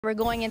We're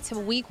going into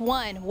week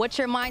 1. What's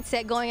your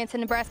mindset going into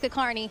Nebraska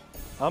Kearney?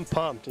 I'm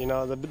pumped. You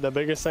know, the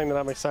biggest thing that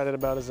I'm excited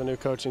about is the new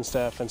coaching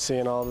staff and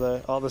seeing all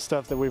the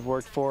stuff that we've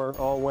worked for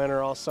all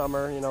winter, all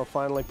summer, you know,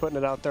 finally putting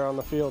it out there on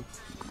the field.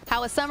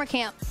 How was summer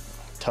camp?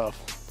 Tough.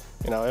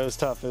 You know, it was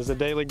tough. It was a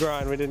daily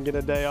grind. We didn't get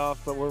a day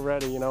off, but we're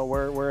ready. You know,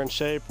 we're in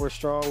shape, we're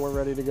strong, we're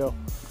ready to go.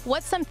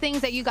 What's some things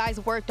that you guys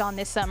worked on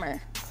this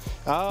summer?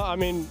 I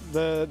mean,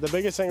 the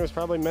biggest thing was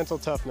probably mental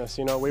toughness.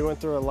 You know, we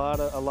went through a lot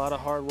of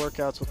hard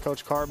workouts with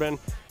Coach Carbon,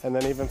 and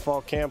then even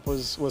fall camp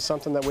was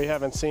something that we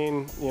haven't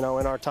seen, you know,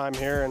 in our time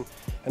here.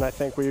 And I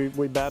think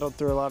we battled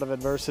through a lot of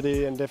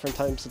adversity and different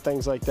types of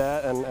things like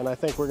that. And I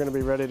think we're going to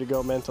be ready to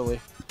go mentally.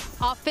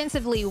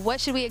 Offensively, what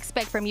should we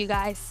expect from you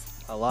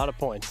guys? A lot of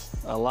points.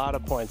 A lot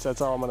of points.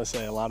 That's all I'm going to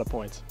say. A lot of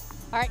points.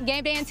 All right,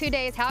 game day in 2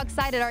 days. How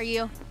excited are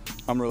you?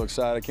 I'm real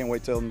excited. I can't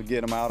wait till them to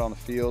get them out on the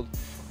field.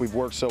 We've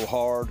worked so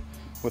hard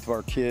with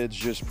our kids,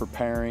 just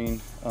preparing,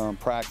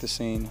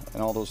 practicing,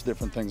 and all those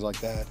different things like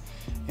that.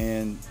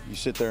 And you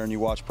sit there and you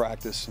watch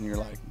practice, and you're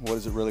like, what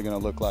is it really going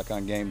to look like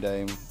on game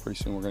day? And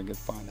pretty soon we're going to get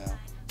to find out.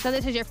 So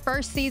this is your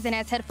first season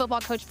as head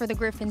football coach for the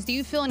Griffins. Do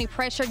you feel any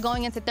pressure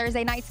going into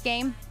Thursday night's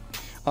game?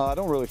 I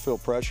don't really feel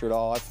pressure at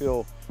all. I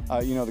feel,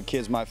 you know, the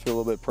kids might feel a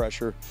little bit of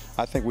pressure.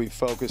 I think we've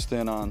focused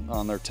in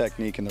on their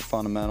technique and their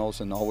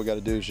fundamentals, and all we got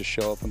to do is just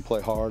show up and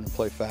play hard and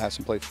play fast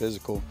and play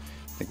physical.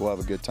 I think we'll have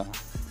a good time.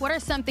 What are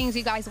some things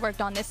you guys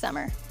worked on this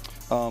summer?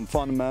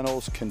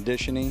 Fundamentals,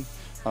 conditioning.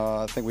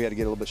 I think we had to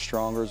get a little bit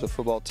stronger as a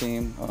football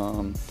team.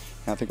 And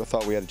I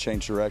thought we had to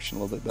change direction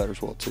a little bit better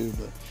as well too.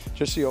 But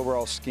just the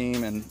overall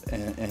scheme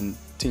and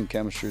team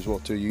chemistry as well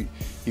too.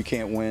 You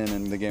can't win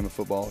in the game of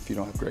football if you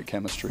don't have great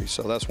chemistry.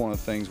 So that's one of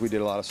the things. We did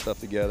a lot of stuff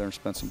together and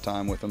spent some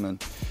time with them,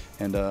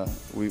 and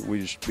we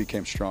just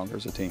became stronger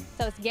as a team.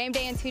 So it's game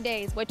day in 2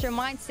 days. What's your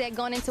mindset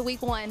going into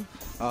week 1?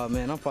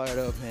 Man, I'm fired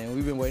up, man.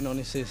 We've been waiting on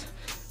this since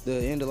the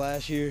end of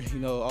last year. You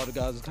know, all the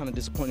guys were kind of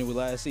disappointed with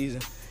last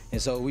season.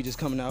 And so we just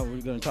coming out,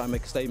 we're going to try and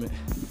make a statement.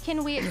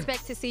 Can we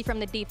expect to see from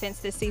the defense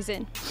this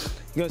season?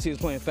 You're going to see us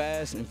playing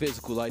fast and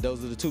physical. Like,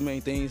 those are the two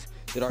main things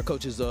that our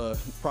coaches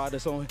pride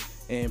us on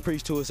and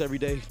preach to us every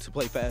day, to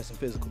play fast and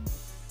physical.